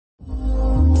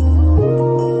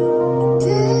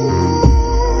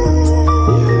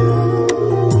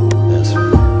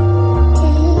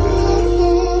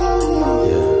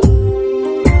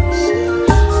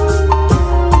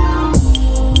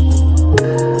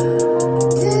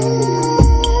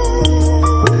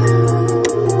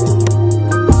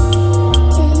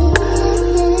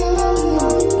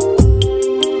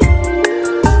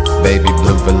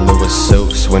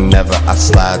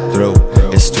slide through.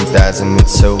 It's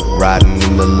 2002, riding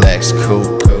in the Lex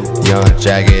coupe. Young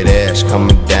jagged edge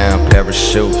coming down,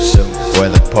 parachutes. Where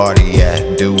the party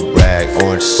at? Do-rag,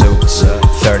 orange suits.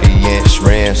 30-inch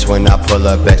rims when I pull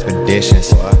up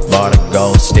expeditions. Bought a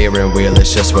gold steering wheel,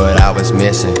 it's just what I was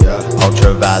missing.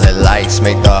 Ultraviolet lights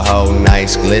make the whole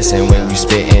nice glisten. When you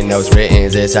spittin' those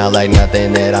writtens, it sound like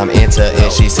nothing that I'm into.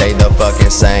 And she say the fucking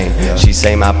same. She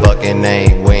say my fucking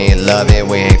name. We ain't loving,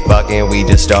 we ain't fucking, we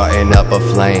just starting up a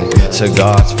flame.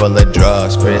 Cigars full of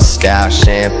drugs, crystal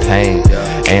champagne.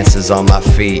 Answers on my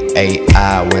feet,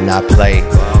 AI when I play.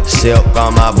 Silk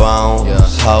on my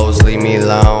bones, hoes leave me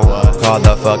alone. Call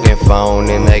the fucking phone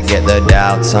and they get the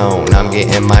dial tone. I'm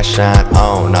getting my shine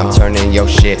on, I'm turning your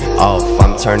shit off.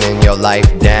 I'm turning your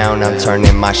life down, I'm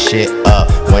turning my shit up.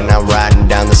 When I'm riding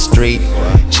down the street,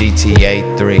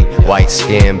 GTA 3, white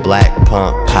skin, black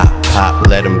pump, pop, pop,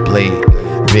 let them bleed.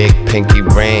 Big pinky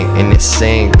ring and it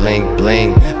sing, bling,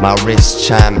 bling. My wrist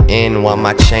chime in while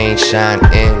my chain shine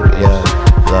in. Yeah,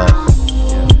 look,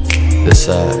 this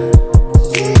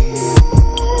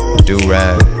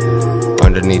do-rag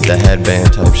underneath the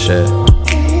headband type shit.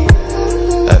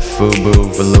 That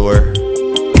BabyBlueVelour.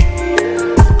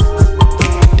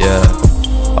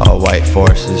 Yeah, all white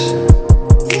forces.